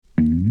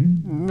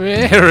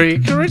Merry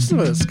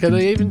Christmas. Can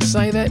I even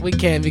say that? We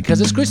can,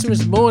 because it's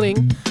Christmas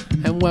morning,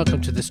 and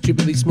welcome to the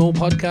Stupidly Small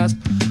podcast.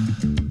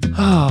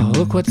 Oh,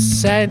 look what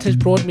Santa's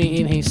brought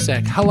me in his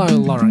sack. Hello,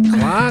 Lauren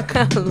Clark.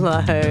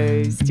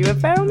 Hello,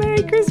 Stuart Farrell.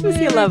 Merry Christmas,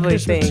 you lovely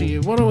Christmas to thing.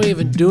 you. What are we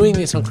even doing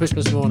this on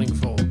Christmas morning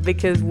for?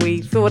 Because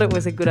we thought it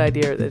was a good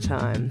idea at the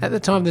time. At the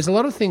time, there's a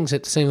lot of things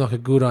that seem like a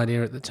good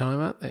idea at the time,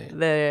 aren't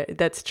there?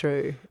 That's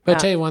true. But I'll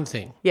tell you one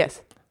thing.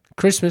 Yes.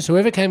 Christmas,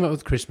 whoever came up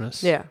with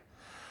Christmas, Yeah.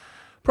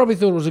 probably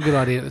thought it was a good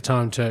idea at the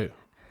time too.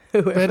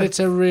 But it's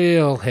a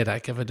real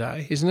headache of a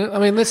day, isn't it? I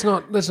mean, let's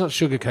not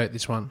sugarcoat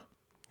this one.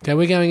 Okay,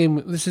 we're going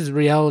in. This is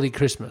reality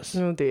Christmas.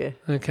 Oh dear.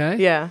 Okay.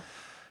 Yeah.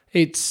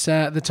 It's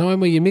the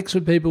time where you mix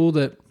with people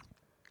that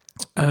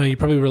you're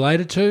probably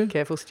related to.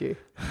 Careful, Stu.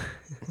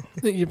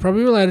 That you're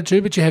probably related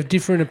to, but you have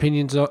different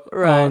opinions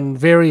on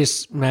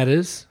various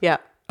matters. Yeah.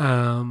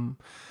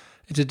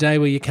 It's a day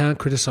where you can't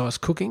criticise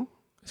cooking.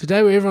 It's a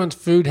day where everyone's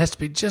food has to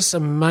be just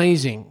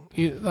amazing.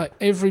 Like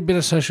every bit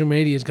of social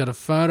media has got a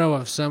photo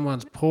of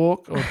someone's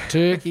pork or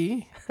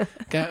turkey.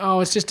 Go,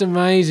 oh, it's just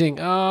amazing.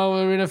 Oh,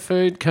 we're in a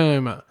food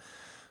coma.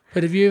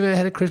 But have you ever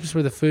had a Christmas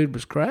where the food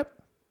was crap?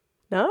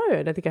 No,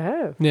 I don't think I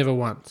have. Never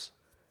once.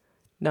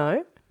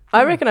 No.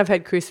 I reckon I've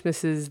had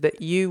Christmases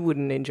that you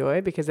wouldn't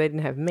enjoy because they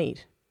didn't have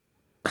meat.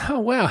 Oh,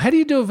 wow. How do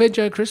you do a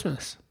veggie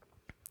Christmas?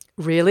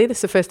 Really? This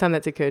is the first time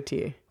that's occurred to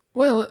you?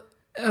 Well,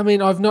 I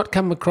mean, I've not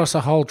come across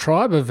a whole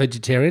tribe of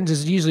vegetarians.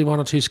 There's usually one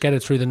or two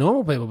scattered through the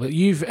normal people, but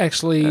you've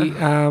actually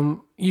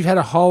you've had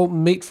a whole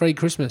meat-free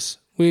Christmas.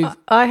 With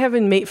I have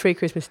a meat-free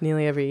Christmas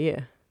nearly every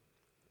year.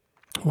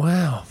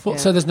 Wow. Yeah.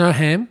 So there's no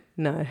ham?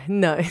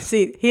 No.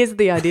 See, here's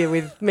the idea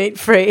with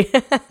meat-free.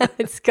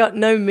 It's got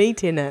no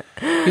meat in it.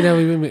 You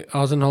know,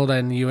 I was on holiday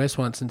in the US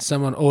once and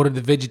someone ordered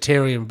the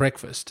vegetarian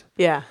breakfast.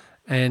 Yeah.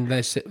 And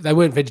they said they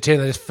weren't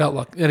vegetarian, they just felt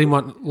like they didn't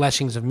want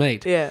lashings of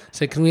meat. Yeah.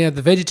 So can we have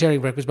the vegetarian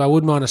breakfast, but I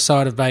wouldn't mind a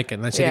side of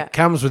bacon. They said Yeah. it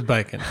comes with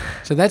bacon.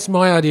 So that's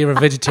my idea of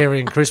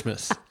vegetarian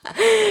Christmas.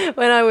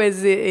 When I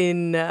was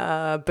in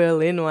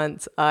Berlin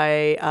once,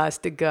 I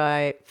asked a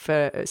guy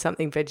for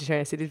something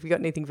vegetarian. I said, have you got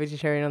anything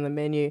vegetarian on the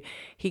menu?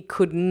 He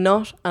could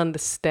not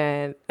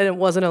understand, and it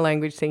wasn't a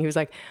language thing. He was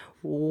like,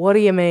 what do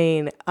you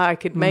mean? I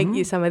could make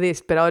you some of this,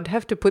 but I'd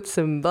have to put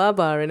some blah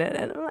blah in it.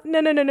 And I'm like,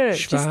 no.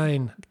 Just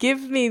Schwein.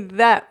 give me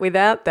that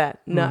without that.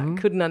 No,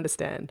 couldn't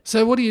understand.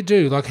 So what do you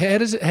do? Like, how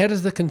does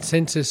the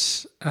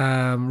consensus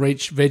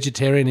reach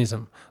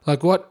vegetarianism?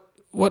 Like, what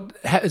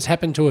has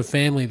happened to a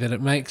family that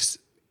it makes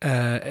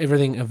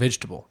everything a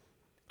vegetable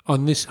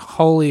on this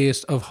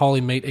holiest of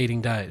holy meat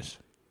eating days?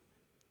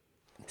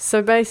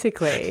 So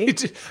basically,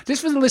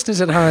 Just for the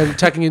listeners at home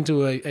tucking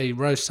into a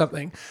roast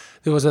something,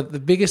 there was the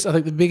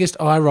biggest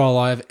eye roll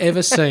I've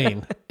ever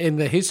seen in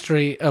the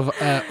history of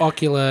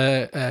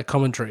ocular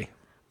commentary.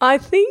 I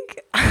think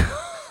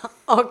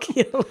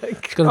ocular.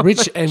 It's got a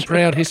rich and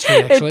proud history,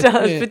 actually. It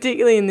does, Yeah.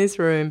 particularly in this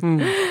room.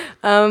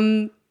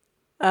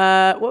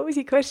 What was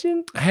your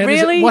question? What Do you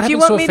happens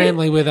want to a me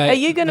family where they... Are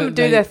you going to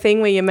do they- that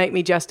thing where you make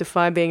me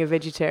justify being a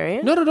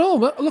vegetarian? Not at all.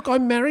 Look,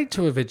 I'm married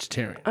to a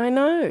vegetarian. I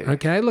know.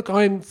 Okay, look,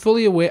 I'm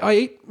fully aware. I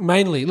eat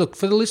mainly, look,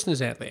 for the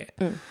listeners out there,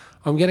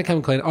 I'm going to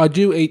come clean. I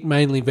do eat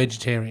mainly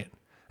vegetarian.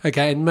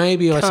 Okay, and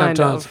maybe I Kind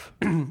sometimes, of.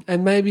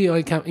 and maybe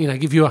I come,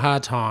 give you a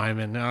hard time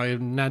and I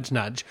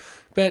nudge.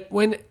 But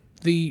when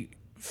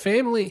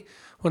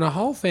a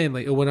whole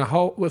family,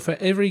 or for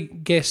every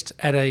guest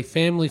at a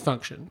family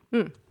function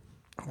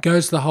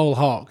goes the whole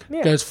hog,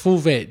 Yeah. goes full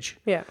veg,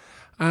 Yeah.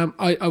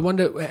 I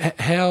wonder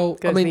how,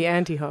 Goes the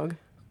anti-hog.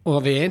 well,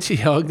 the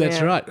anti-hog, that's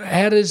Yeah. right.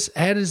 How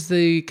does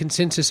the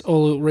consensus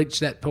all reach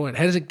that point?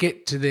 How does it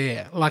get to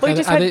there? Like, We are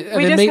just there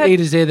had- meat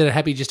eaters there that are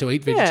happy just to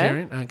eat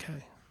vegetarian?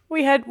 Okay.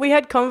 We had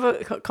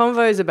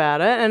convos about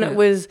it, and Yeah.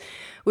 we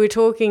were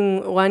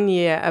talking one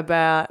year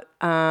about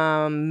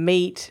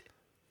meat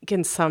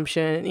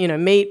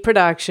consumption, meat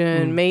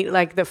production, meat,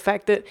 like the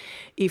fact that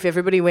if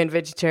everybody went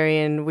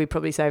vegetarian, we'd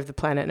probably save the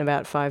planet in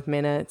about 5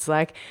 minutes.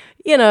 Like,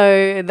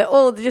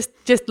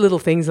 just little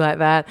things like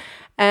that.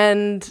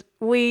 And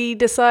we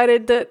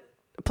decided that,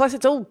 plus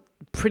it's all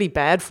pretty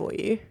bad for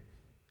you.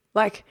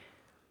 Like,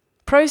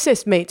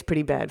 processed meat's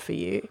pretty bad for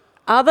you.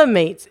 Other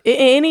meats,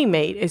 any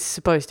meat is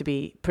supposed to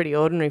be pretty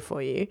ordinary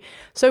for you.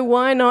 So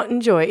why not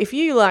enjoy? If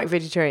you like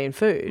vegetarian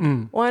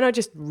food, why not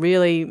just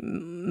really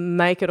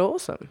make it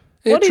awesome?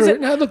 Yeah, What is true.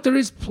 it? No, look, there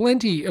is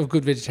plenty of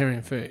good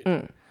vegetarian food.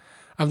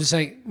 I'm just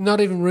saying, not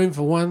even room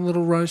for one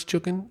little roast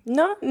chicken.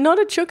 No, not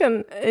a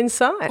chicken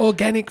inside.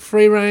 Organic,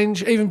 free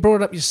range, even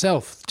brought it up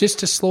yourself, just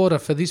to slaughter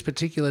for this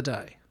particular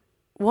day.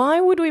 Why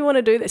would we want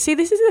to do that? See,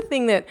 this is the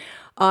thing that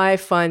I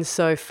find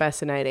so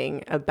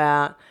fascinating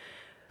about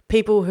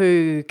people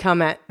who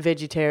come at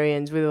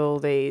vegetarians with all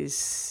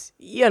these,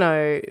 Well,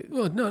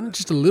 no, not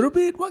just a little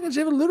bit. Why can't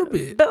you have a little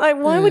bit? but like,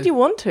 why would you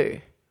want to?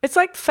 It's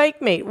like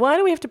fake meat. Why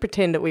do we have to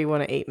pretend that we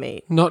want to eat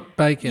meat? Not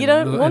bacon. You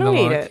don't and want the to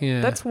eat like, it.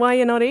 yeah. That's why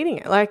you're not eating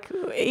it. Like,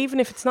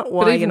 even if it's not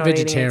why But you're even not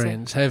eating it.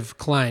 vegetarians have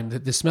claimed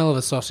that the smell of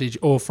a sausage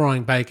or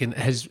frying bacon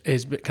has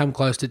come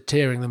close to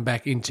tearing them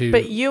back into...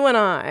 But you and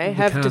I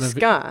have kind of-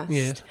 discussed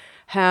yes.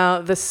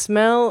 how the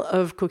smell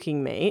of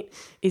cooking meat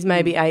is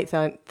maybe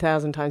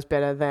 8,000 times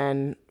better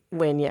than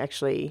when you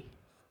actually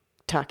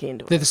tuck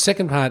into it. The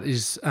second part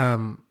is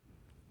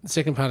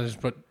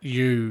what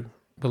you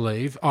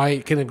believe. I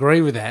can agree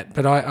with that,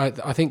 but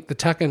I think the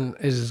tucking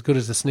is as good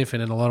as the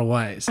sniffing in a lot of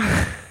ways.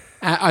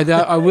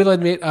 I will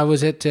admit I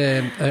was at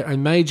a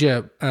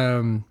major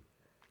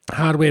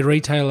hardware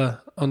retailer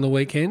on the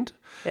weekend,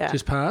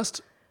 just past,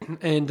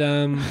 and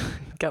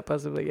can't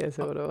possibly guess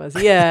what it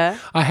was. Yeah,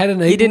 I hadn't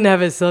eaten. You didn't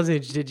have a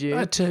sausage, did you?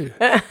 I too.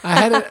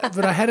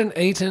 But I hadn't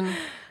eaten,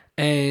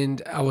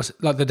 and I was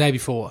like the day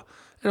before,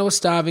 and I was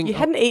starving. You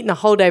hadn't eaten a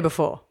whole day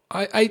before.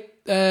 I ate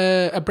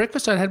a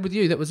breakfast I'd had with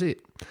you. That was it,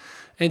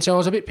 and so I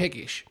was a bit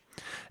peckish,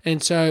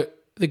 and so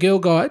the Girl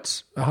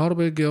Guides, the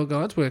Heidelberg Girl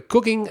Guides, were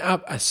cooking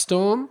up a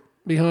storm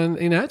behind.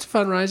 It's a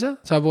fundraiser,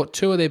 so I bought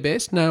 2 of their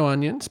best, no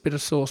onions, bit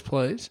of sauce,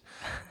 please,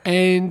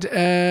 and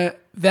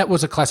that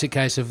was a classic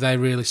case of they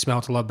really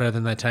smelt a lot better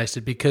than they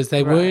tasted because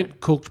they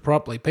weren't cooked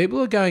properly. People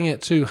are going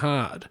out too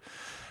hard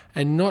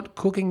and not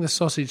cooking the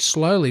sausage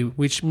slowly,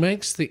 which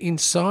makes the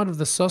inside of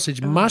the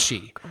sausage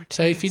mushy.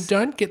 So if you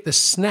don't get the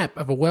snap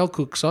of a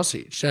well-cooked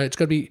sausage, so it's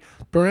got to be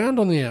browned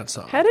on the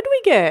outside. How did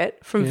we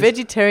get from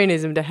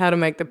vegetarianism to how to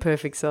make the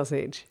perfect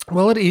sausage?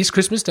 Well, it is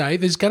Christmas Day.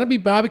 There's going to be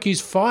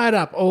barbecues fired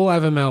up all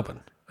over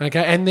Melbourne,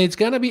 okay? And there's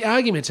going to be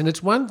arguments, and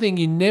it's one thing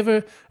you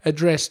never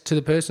address to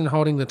the person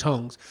holding the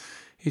tongs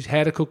is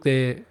how to cook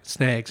their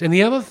snags. And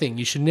the other thing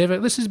you should never...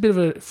 This is a bit of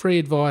a free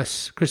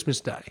advice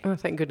Christmas Day. Oh,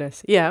 thank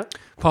goodness. Yeah.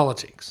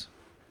 Politics.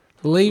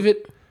 Leave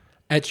it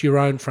at your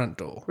own front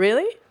door.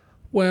 Really?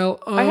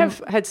 Well, I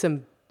have had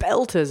some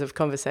belters of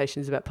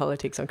conversations about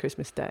politics on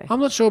Christmas Day. I'm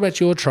not sure about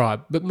your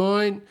tribe, but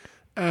mine...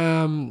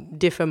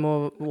 differ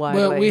more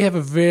widely. Well, we have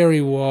a very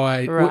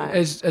wide... Right.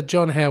 As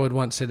John Howard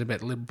once said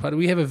about the Liberal Party,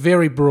 we have a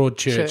very broad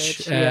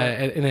church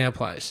in our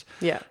place.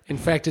 Yeah. In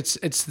fact,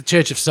 it's the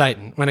Church of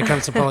Satan when it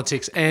comes to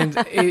politics, and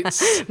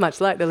it's... Much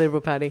like the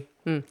Liberal Party.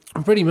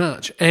 Pretty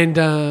much.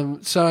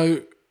 And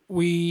so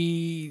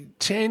we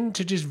tend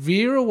to just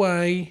veer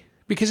away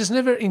because it's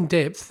never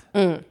in-depth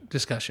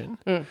discussion.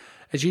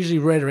 It's usually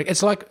rhetoric.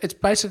 It's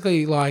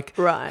basically like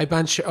a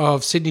bunch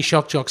of Sydney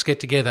shock jocks get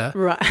together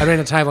around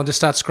a table and just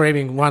start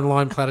screaming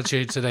one-line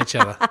platitudes at each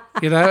other.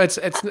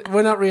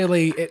 We're not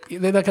really.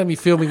 They're not going to be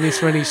filming this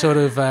for any sort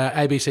of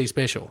ABC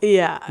special.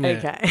 Yeah.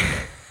 Okay.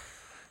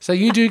 So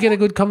you do get a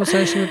good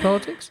conversation with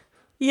politics?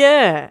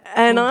 Yeah,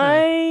 and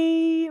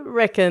I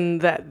reckon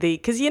that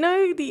because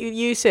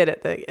you said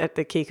at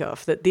the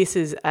kickoff that this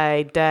is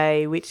a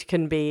day which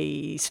can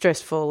be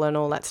stressful and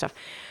all that stuff.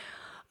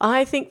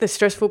 I think the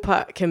stressful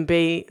part can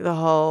be the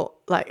whole,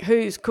 like,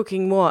 who's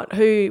cooking what,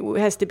 who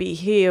has to be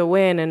here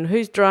when, and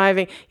who's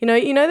driving. You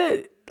know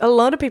that a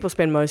lot of people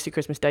spend most of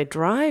Christmas Day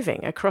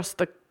driving across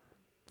the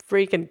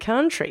freaking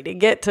country to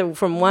get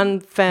from one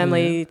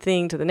family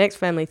thing to the next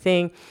family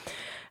thing.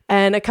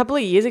 And a couple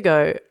of years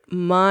ago,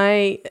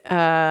 the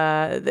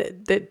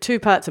 2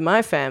 parts of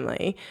my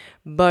family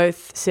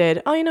both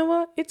said, "Oh, you know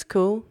what? It's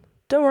cool.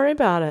 Don't worry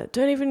about it.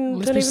 Don't even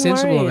worry.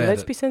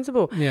 Let's be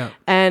sensible." Yeah.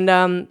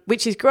 And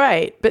which is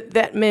great, but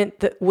that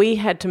meant that we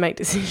had to make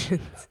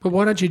decisions. But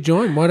why don't you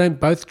join? Why don't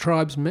both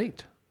tribes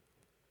meet?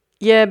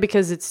 Yeah,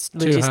 because it's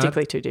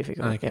logistically too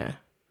difficult. Okay. Yeah.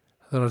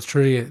 I thought it was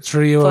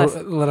true. A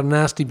lot of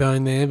nasty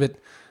bone there, but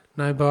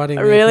no biting.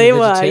 Really?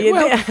 Well, I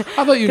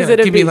thought you were going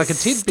to give me like a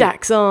tidbit.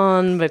 Stacks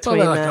on between.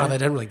 They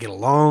don't really get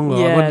along.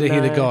 Well, I wanted to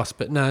hear the gossip,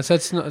 but no. So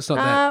it's not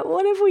that.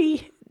 What have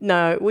we?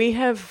 No, we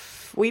have.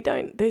 We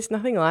don't, there's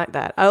nothing like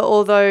that.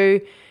 Although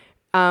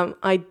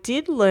I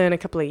did learn a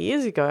couple of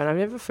years ago, and I've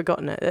never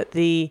forgotten it, that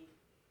the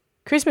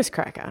Christmas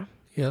cracker.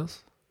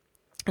 Yes.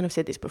 And I've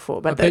said this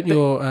before, but I bet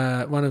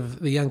you're one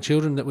of the young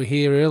children that were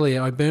here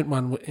earlier. I burnt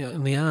one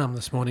in the arm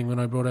this morning when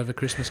I brought over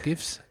Christmas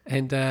gifts,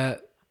 and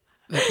that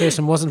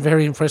person wasn't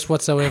very impressed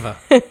whatsoever.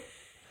 And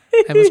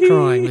was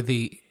crying with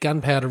the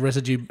gunpowder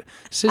residue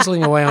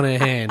sizzling away on her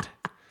hand.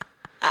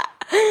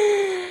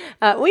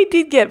 We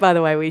did get, by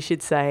the way, we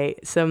should say,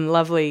 some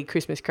lovely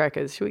Christmas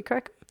crackers. Should we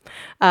crack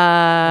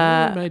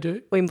them? We may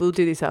do. We will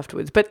do this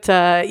afterwards. But,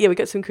 we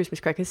got some Christmas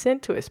crackers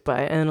sent to us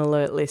by an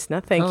alert listener.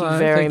 Thank you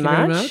very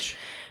much.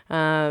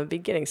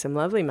 Been getting some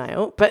lovely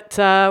mail. But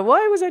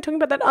why was I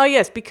talking about that? Oh,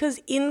 yes, because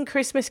in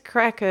Christmas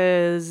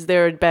crackers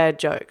there are bad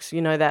jokes.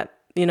 You know that.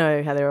 You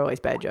know how there are always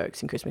bad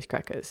jokes in Christmas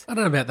crackers. I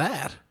don't know about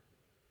that.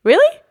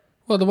 Really?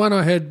 Well, the one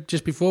I heard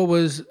just before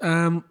was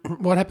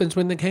what happens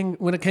when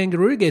a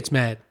kangaroo gets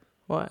mad.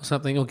 What? Or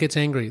something, or gets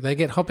angry. They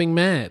get hopping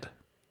mad.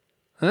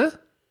 Huh?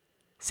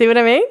 See what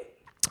I mean?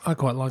 I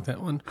quite like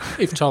that one,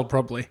 if told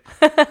properly.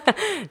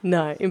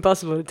 No,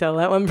 impossible to tell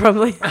that one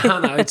probably.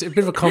 No, it's a bit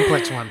of a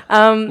complex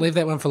one. Leave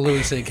that one for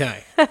Louis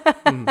C.K.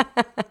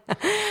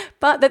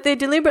 But that they're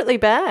deliberately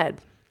bad.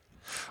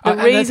 The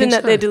reason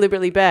that they're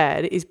deliberately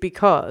bad is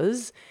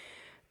because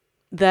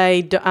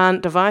they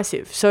aren't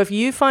divisive. So if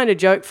you find a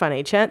joke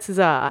funny, chances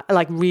are,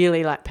 like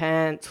really like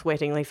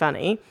pants-wettingly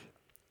funny,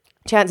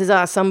 chances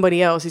are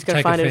somebody else is going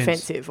to find it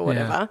offensive or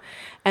whatever. Yeah.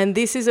 And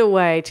this is a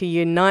way to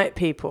unite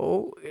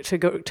people to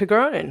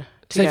groan.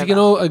 So if you can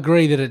all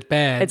agree that it's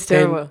bad, It's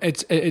terrible. then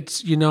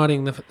it's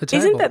uniting the table.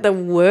 Isn't that the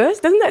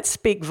worst? Doesn't that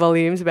speak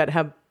volumes about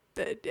how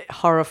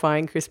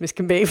horrifying Christmas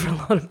can be for a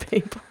lot of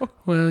people?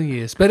 Well,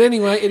 yes. But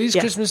anyway, it is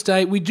Yeah. Christmas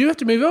Day. We do have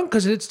to move on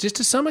because it's just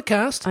a summer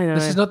cast. I know.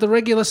 This is not the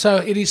regular. So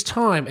it is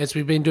time, as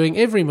we've been doing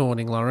every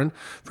morning, Lauren,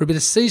 for a bit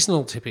of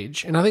seasonal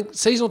tippage. And I think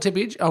seasonal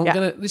tippage,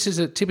 this is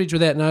a tippage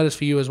without notice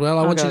for you as well.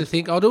 I want you to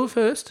think, I'll do it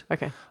first.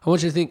 Okay. I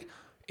want you to think,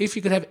 if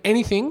you could have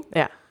anything,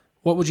 Yeah.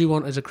 what would you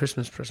want as a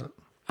Christmas present?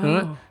 All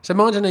right? So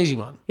mine's an easy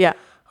one. Yeah.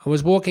 I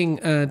was walking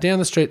down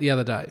the street the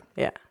other day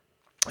Yeah.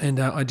 and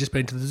I'd just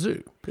been to the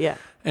zoo. Yeah.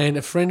 And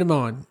a friend of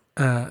mine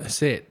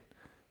said,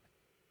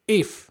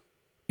 he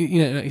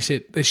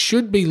said there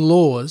should be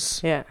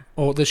laws Yeah.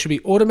 or there should be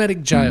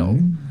automatic jail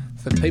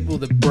for people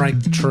that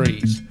break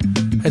trees.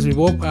 As we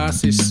walk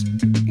past this,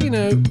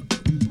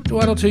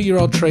 1 or 2 year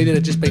old tree that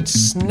had just been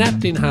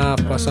snapped in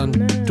half by some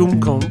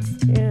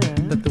dummkopf, Yeah.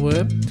 that the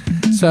word.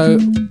 So,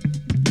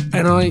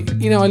 and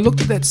I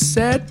looked at that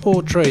sad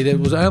poor tree that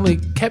was only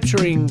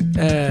capturing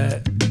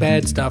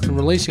bad stuff and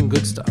releasing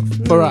good stuff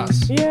for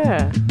us.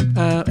 Yeah.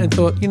 And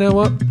thought, you know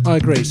what? I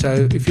agree.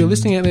 So if you're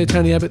listening out there,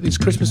 Tony Abbott, this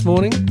Christmas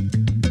morning,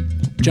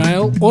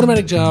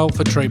 automatic jail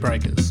for tree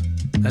breakers.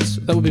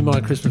 That would be my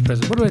Christmas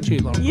present. What about you,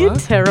 Lauren? You're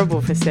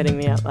terrible for setting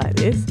me up like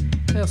this.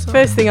 How so?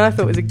 First thing I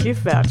thought was a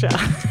gift voucher.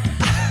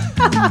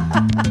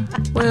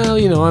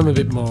 Well, I'm a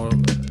bit more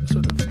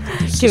sort of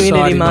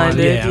Community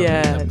minded. Yeah,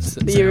 Yeah. that's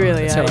You how-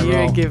 really that's how are. I You're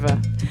a roll.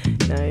 giver.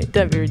 No,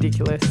 don't be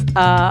ridiculous.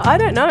 I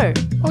don't know.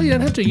 Oh, you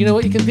don't have to. You know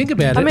what? You can think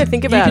about it. I'm gonna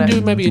think about You it. can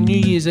do maybe a New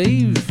Year's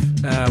Eve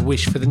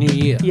wish for the new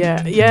year.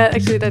 Yeah. Yeah.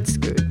 Actually, that's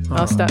good.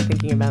 I'll start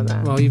thinking about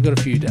that. Well, you've got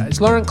a few days.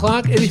 Lauren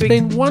Clark, it has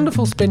been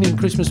wonderful spending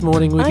Christmas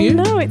morning with I you.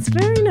 know, it's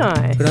very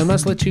nice. But I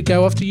must let you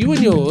go off to you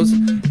and yours,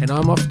 and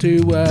I'm off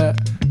to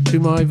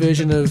my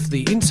version of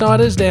the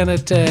Insiders down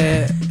at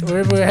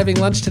wherever we're having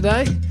lunch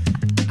today.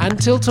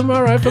 Until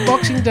tomorrow for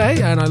Boxing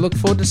Day, and I look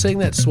forward to seeing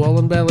that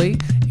swollen belly.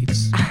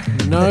 It's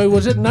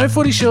no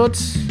footy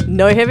shorts.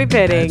 No heavy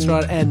petting. That's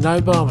right, and no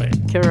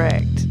bombing.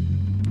 Correct.